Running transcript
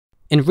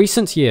In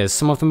recent years,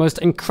 some of the most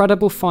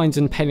incredible finds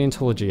in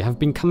paleontology have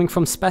been coming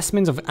from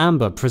specimens of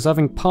amber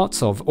preserving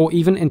parts of or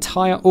even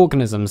entire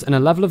organisms in a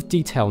level of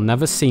detail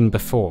never seen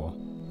before.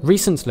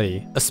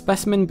 Recently, a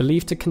specimen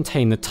believed to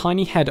contain the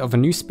tiny head of a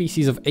new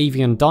species of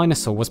avian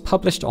dinosaur was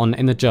published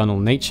in the journal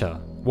Nature,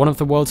 one of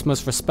the world's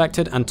most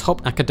respected and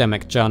top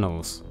academic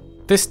journals.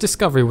 This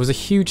discovery was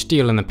a huge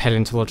deal in the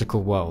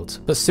paleontological world,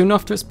 but soon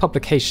after its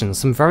publication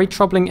some very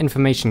troubling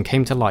information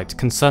came to light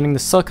concerning the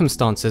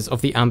circumstances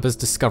of the amber's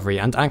discovery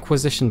and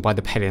acquisition by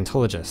the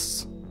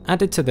paleontologists.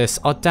 Added to this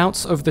are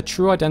doubts over the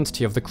true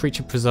identity of the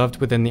creature preserved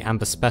within the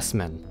amber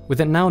specimen,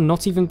 with it now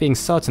not even being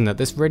certain that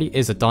this really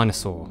is a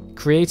dinosaur,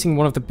 creating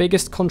one of the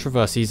biggest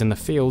controversies in the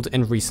field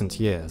in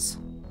recent years.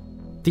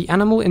 The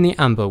animal in the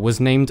amber was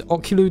named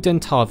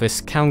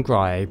Oculudentavis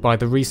kaungrae by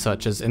the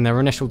researchers in their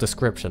initial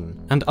description,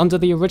 and under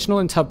the original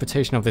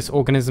interpretation of this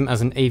organism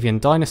as an avian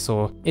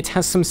dinosaur, it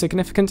has some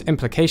significant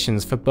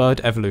implications for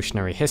bird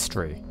evolutionary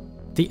history.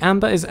 The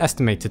amber is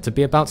estimated to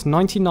be about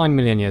 99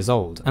 million years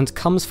old and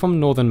comes from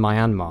northern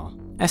Myanmar.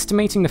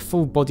 Estimating the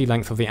full body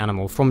length of the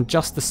animal from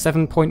just the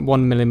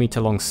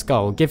 7.1mm long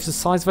skull gives a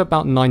size of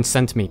about 9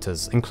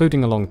 centimeters,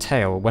 including a long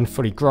tail, when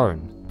fully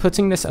grown,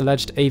 putting this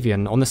alleged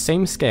avian on the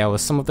same scale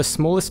as some of the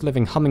smallest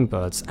living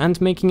hummingbirds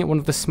and making it one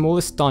of the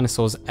smallest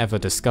dinosaurs ever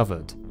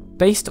discovered.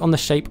 Based on the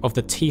shape of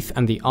the teeth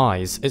and the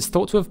eyes, it's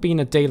thought to have been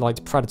a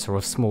daylight predator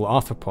of small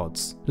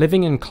arthropods,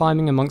 living and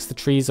climbing amongst the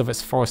trees of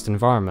its forest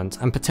environment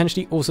and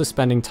potentially also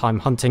spending time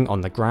hunting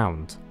on the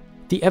ground.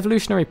 The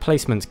evolutionary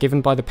placement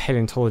given by the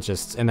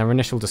paleontologists in their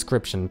initial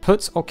description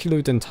puts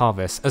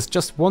Oculudentavis as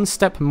just one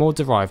step more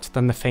derived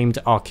than the famed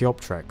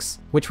Archaeopteryx,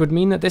 which would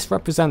mean that this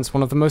represents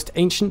one of the most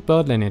ancient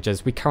bird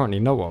lineages we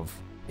currently know of.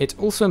 It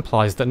also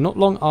implies that not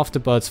long after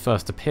birds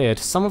first appeared,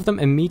 some of them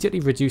immediately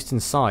reduced in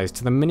size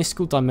to the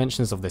minuscule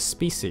dimensions of this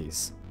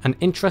species. An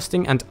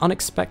interesting and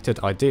unexpected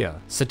idea,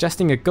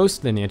 suggesting a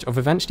ghost lineage of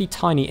eventually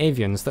tiny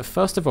avians that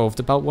first evolved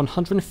about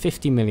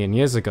 150 million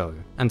years ago,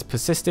 and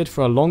persisted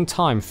for a long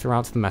time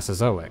throughout the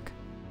Mesozoic.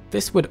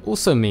 This would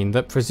also mean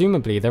that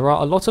presumably there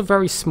are a lot of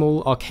very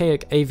small,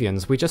 archaic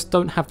avians we just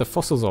don't have the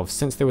fossils of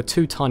since they were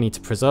too tiny to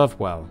preserve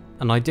well,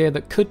 an idea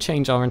that could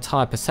change our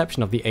entire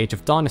perception of the age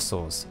of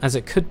dinosaurs, as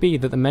it could be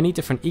that the many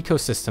different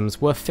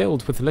ecosystems were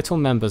filled with little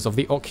members of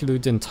the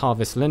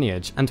Oculudentavis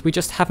lineage and we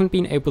just haven't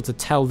been able to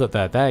tell that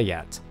they're there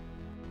yet.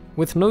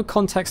 With no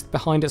context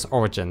behind its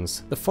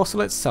origins, the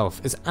fossil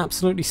itself is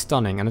absolutely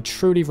stunning and a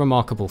truly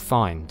remarkable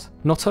find.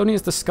 Not only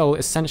is the skull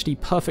essentially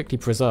perfectly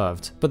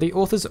preserved, but the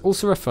authors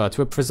also refer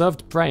to a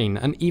preserved brain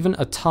and even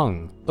a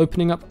tongue,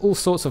 opening up all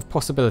sorts of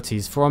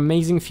possibilities for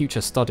amazing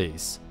future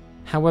studies.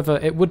 However,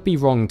 it would be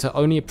wrong to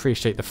only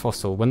appreciate the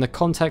fossil when the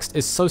context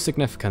is so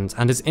significant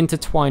and is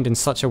intertwined in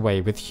such a way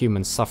with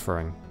human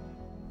suffering.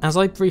 As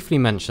I briefly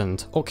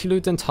mentioned,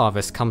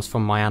 Oculudentavis comes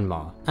from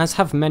Myanmar, as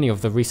have many of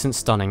the recent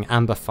stunning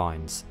amber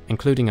finds,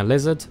 including a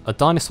lizard, a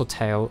dinosaur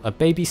tail, a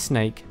baby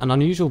snake, an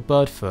unusual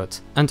bird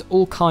foot, and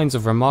all kinds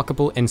of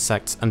remarkable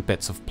insects and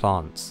bits of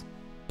plants.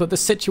 But the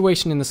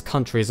situation in this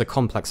country is a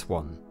complex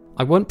one.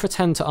 I won't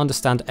pretend to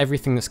understand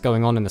everything that's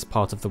going on in this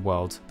part of the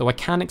world, though I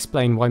can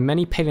explain why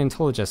many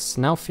paleontologists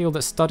now feel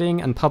that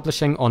studying and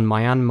publishing on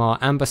Myanmar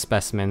amber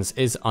specimens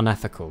is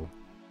unethical.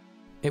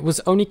 It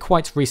was only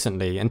quite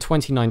recently, in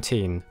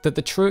 2019, that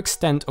the true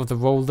extent of the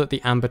role that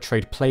the amber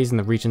trade plays in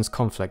the region's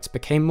conflict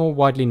became more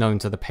widely known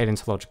to the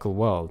paleontological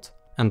world.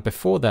 And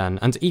before then,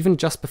 and even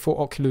just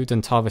before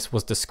Oculudentavis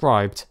was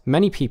described,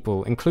 many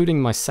people, including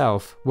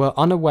myself, were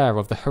unaware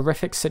of the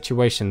horrific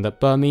situation that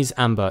Burmese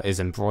amber is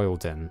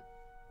embroiled in.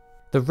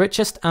 The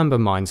richest amber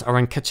mines are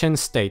in Kachin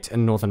state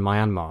in northern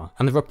Myanmar,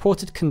 and the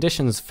reported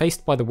conditions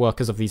faced by the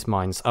workers of these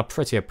mines are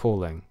pretty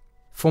appalling.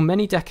 For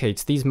many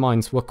decades these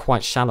mines were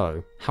quite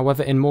shallow,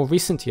 however in more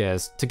recent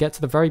years, to get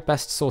to the very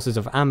best sources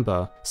of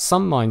amber,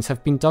 some mines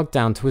have been dug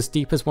down to as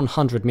deep as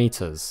 100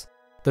 meters.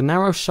 The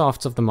narrow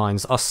shafts of the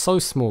mines are so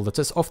small that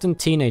it's often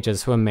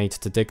teenagers who are made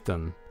to dig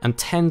them, and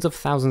tens of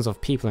thousands of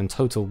people in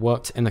total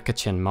worked in the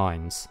Kachin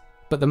mines.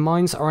 But the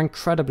mines are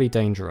incredibly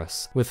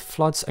dangerous, with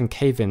floods and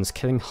cave-ins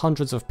killing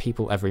hundreds of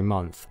people every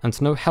month, and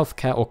no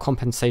healthcare or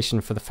compensation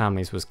for the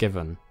families was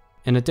given.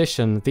 In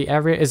addition, the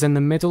area is in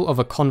the middle of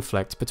a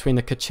conflict between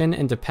the Kachin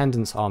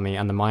Independence Army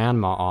and the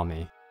Myanmar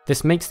Army.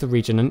 This makes the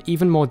region an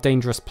even more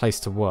dangerous place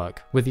to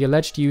work, with the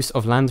alleged use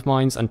of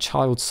landmines and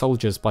child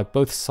soldiers by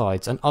both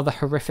sides and other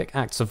horrific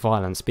acts of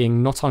violence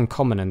being not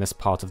uncommon in this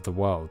part of the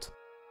world.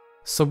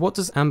 So what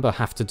does amber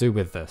have to do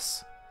with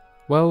this?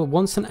 Well,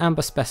 once an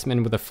amber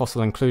specimen with a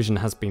fossil inclusion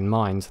has been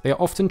mined, they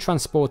are often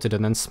transported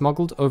and then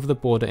smuggled over the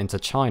border into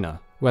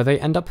China, where they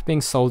end up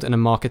being sold in a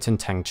market in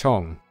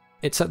Tengchong.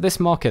 It's at this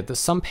market that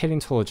some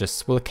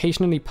paleontologists will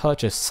occasionally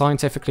purchase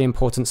scientifically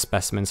important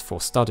specimens for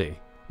study.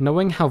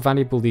 Knowing how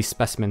valuable these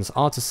specimens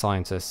are to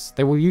scientists,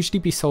 they will usually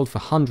be sold for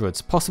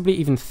hundreds, possibly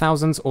even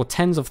thousands or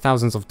tens of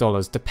thousands of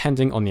dollars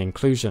depending on the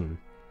inclusion.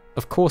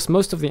 Of course,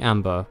 most of the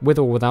amber, with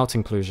or without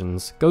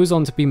inclusions, goes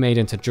on to be made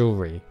into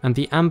jewelry, and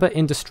the amber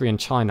industry in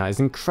China is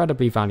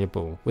incredibly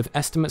valuable, with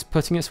estimates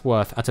putting its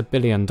worth at $1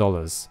 billion.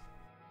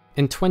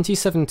 In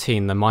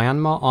 2017, the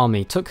Myanmar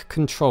Army took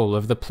control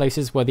of the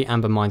places where the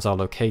amber mines are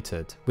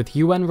located, with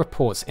UN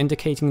reports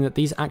indicating that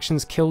these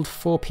actions killed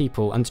 4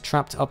 people and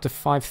trapped up to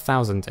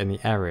 5,000 in the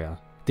area.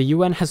 The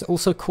UN has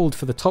also called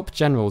for the top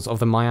generals of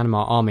the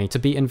Myanmar Army to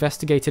be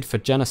investigated for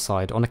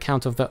genocide on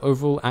account of their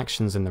overall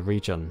actions in the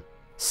region.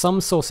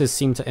 Some sources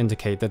seem to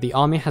indicate that the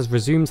army has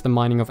resumed the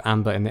mining of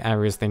amber in the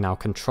areas they now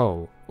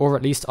control, or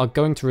at least are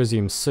going to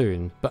resume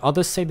soon, but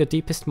others say the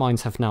deepest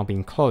mines have now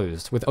been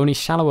closed, with only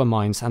shallower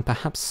mines and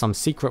perhaps some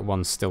secret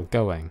ones still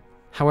going.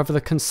 However, the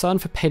concern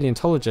for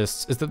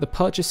paleontologists is that the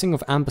purchasing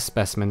of amber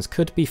specimens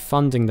could be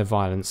funding the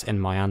violence in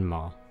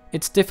Myanmar.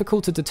 It's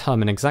difficult to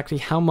determine exactly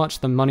how much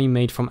the money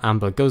made from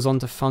amber goes on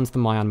to fund the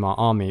Myanmar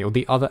army or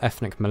the other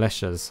ethnic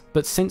militias,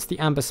 but since the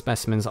amber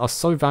specimens are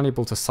so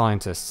valuable to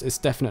scientists, it's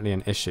definitely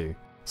an issue.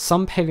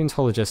 Some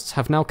paleontologists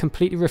have now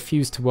completely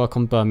refused to work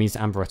on Burmese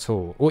amber at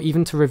all, or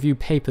even to review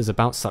papers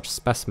about such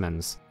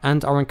specimens,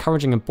 and are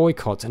encouraging a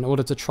boycott in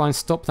order to try and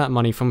stop that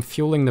money from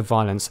fueling the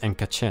violence in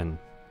Kachin.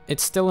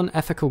 It's still an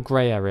ethical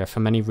grey area for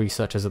many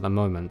researchers at the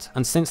moment,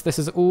 and since this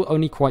has all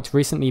only quite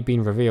recently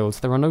been revealed,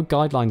 there are no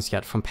guidelines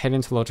yet from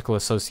paleontological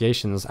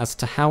associations as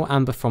to how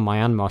amber from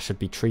Myanmar should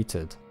be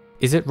treated.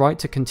 Is it right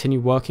to continue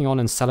working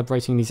on and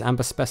celebrating these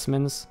amber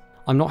specimens?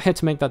 I'm not here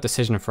to make that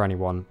decision for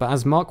anyone, but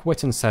as Mark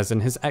Whitten says in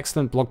his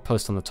excellent blog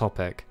post on the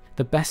topic,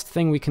 the best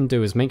thing we can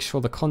do is make sure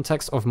the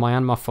context of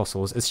Myanmar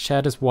fossils is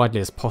shared as widely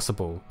as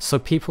possible, so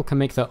people can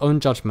make their own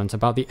judgment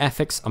about the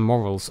ethics and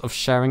morals of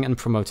sharing and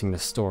promoting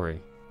this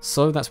story.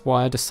 So that's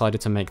why I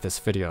decided to make this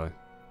video.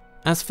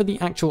 As for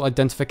the actual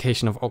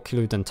identification of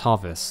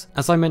Oculodentavis,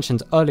 as I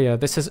mentioned earlier,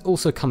 this has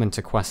also come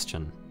into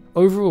question.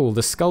 Overall,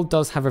 the skull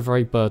does have a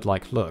very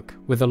bird-like look,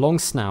 with a long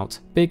snout,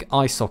 big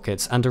eye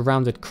sockets and a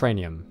rounded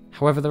cranium.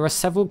 However, there are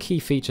several key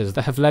features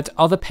that have led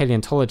other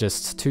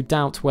paleontologists to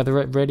doubt whether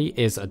it really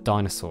is a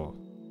dinosaur.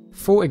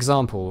 For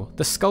example,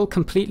 the skull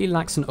completely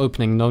lacks an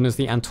opening known as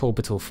the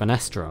antorbital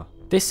fenestra.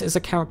 This is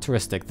a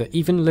characteristic that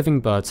even living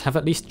birds have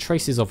at least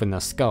traces of in their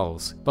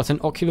skulls, but in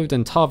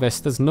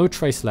Oculodentavis there's no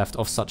trace left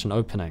of such an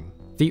opening.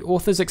 The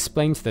authors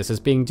explained this as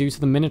being due to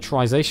the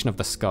miniaturization of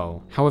the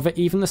skull, however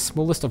even the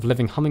smallest of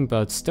living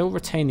hummingbirds still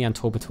retain the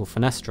antorbital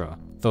fenestra,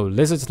 though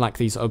lizards lack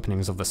these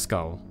openings of the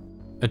skull.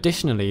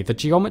 Additionally, the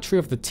geometry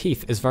of the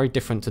teeth is very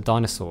different to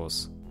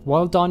dinosaurs.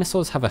 While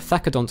dinosaurs have a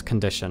thecodont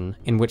condition,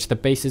 in which the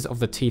bases of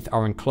the teeth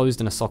are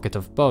enclosed in a socket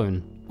of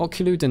bone,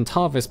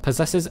 Oculodentavis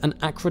possesses an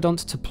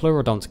acrodont to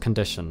pleurodont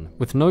condition,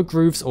 with no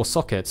grooves or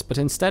sockets but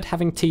instead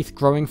having teeth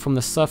growing from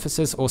the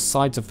surfaces or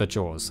sides of the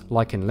jaws,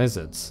 like in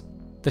lizards.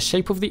 The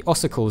shape of the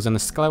ossicles in the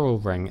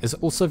scleral ring is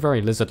also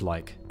very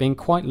lizard-like, being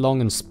quite long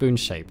and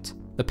spoon-shaped.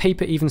 The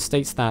paper even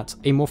states that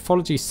a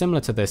morphology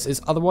similar to this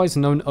is otherwise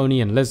known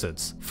only in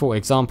lizards, for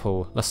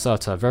example,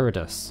 Lacerta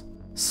viridis.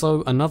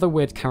 So another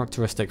weird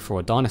characteristic for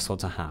a dinosaur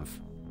to have.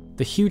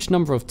 The huge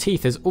number of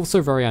teeth is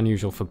also very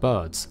unusual for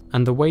birds,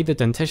 and the way the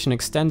dentition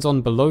extends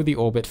on below the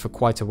orbit for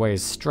quite a way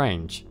is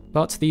strange,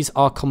 but these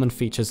are common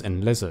features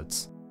in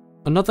lizards.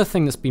 Another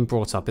thing that's been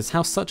brought up is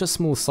how such a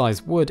small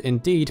size would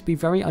indeed be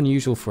very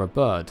unusual for a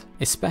bird,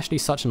 especially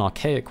such an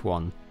archaic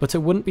one, but it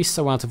wouldn't be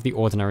so out of the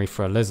ordinary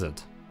for a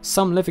lizard.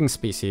 Some living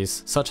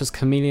species, such as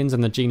chameleons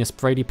in the genus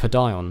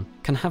Bradypodion,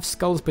 can have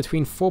skulls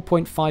between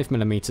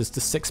 4.5mm to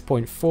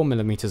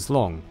 6.4mm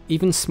long,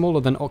 even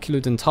smaller than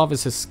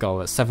Oculodentavis'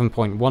 skull at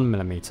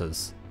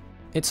 7.1mm.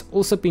 It's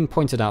also been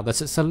pointed out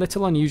that it's a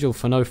little unusual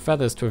for no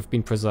feathers to have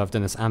been preserved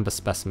in this amber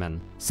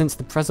specimen, since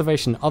the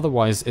preservation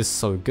otherwise is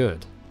so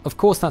good. Of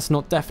course, that's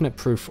not definite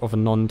proof of a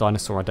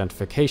non-dinosaur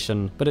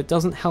identification, but it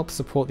doesn't help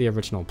support the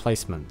original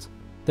placement.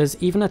 There's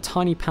even a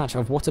tiny patch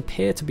of what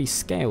appear to be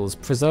scales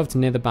preserved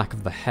near the back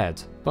of the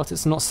head, but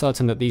it's not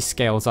certain that these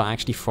scales are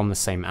actually from the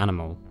same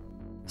animal.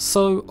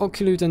 So,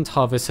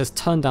 Oculodentavis has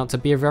turned out to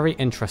be a very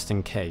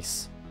interesting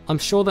case. I'm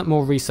sure that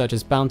more research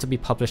is bound to be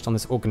published on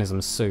this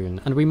organism soon,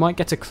 and we might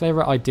get a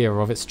clearer idea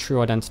of its true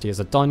identity as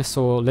a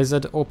dinosaur,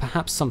 lizard, or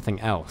perhaps something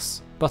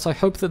else. But I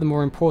hope that the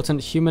more important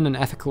human and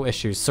ethical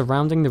issues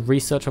surrounding the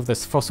research of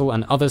this fossil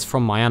and others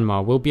from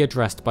Myanmar will be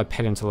addressed by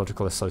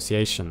paleontological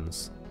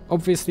associations.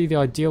 Obviously, the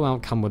ideal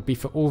outcome would be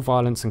for all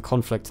violence and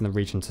conflict in the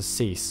region to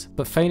cease,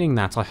 but failing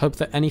that, I hope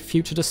that any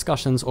future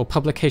discussions or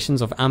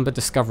publications of amber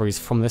discoveries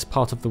from this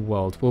part of the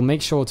world will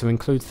make sure to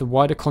include the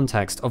wider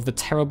context of the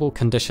terrible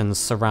conditions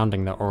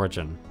surrounding their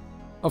origin.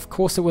 Of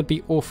course, it would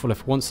be awful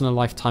if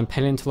once-in-a-lifetime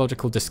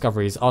paleontological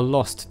discoveries are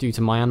lost due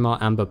to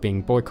Myanmar amber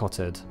being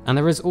boycotted, and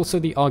there is also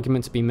the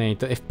argument to be made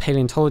that if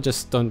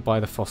paleontologists don't buy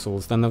the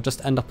fossils, then they'll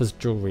just end up as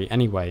jewellery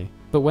anyway.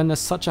 But when there's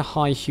such a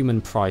high human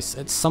price,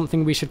 it's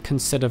something we should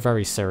consider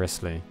very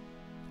seriously.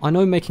 I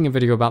know making a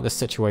video about this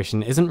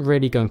situation isn't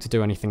really going to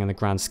do anything in the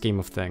grand scheme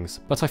of things,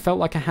 but I felt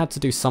like I had to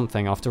do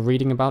something after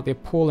reading about the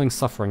appalling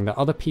suffering that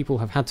other people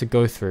have had to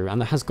go through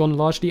and that has gone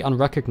largely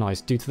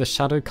unrecognised due to the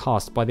shadow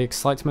cast by the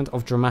excitement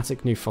of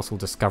dramatic new fossil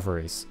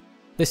discoveries.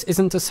 This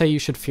isn't to say you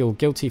should feel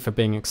guilty for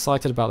being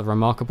excited about the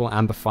remarkable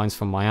amber finds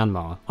from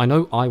Myanmar. I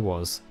know I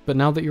was, but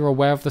now that you're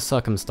aware of the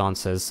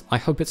circumstances, I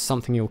hope it's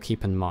something you'll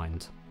keep in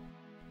mind.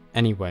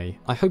 Anyway,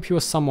 I hope you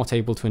were somewhat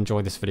able to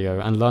enjoy this video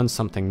and learn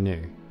something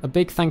new. A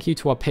big thank you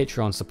to our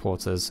Patreon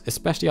supporters,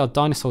 especially our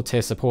Dinosaur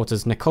tier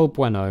supporters Nicole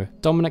Bueno,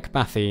 Dominic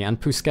Bathy, and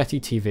Puschetti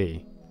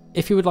TV.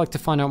 If you would like to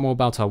find out more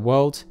about our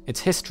world, its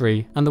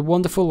history, and the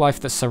wonderful life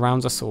that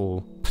surrounds us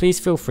all, please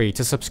feel free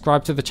to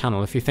subscribe to the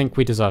channel if you think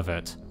we deserve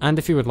it, and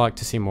if you would like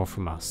to see more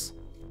from us.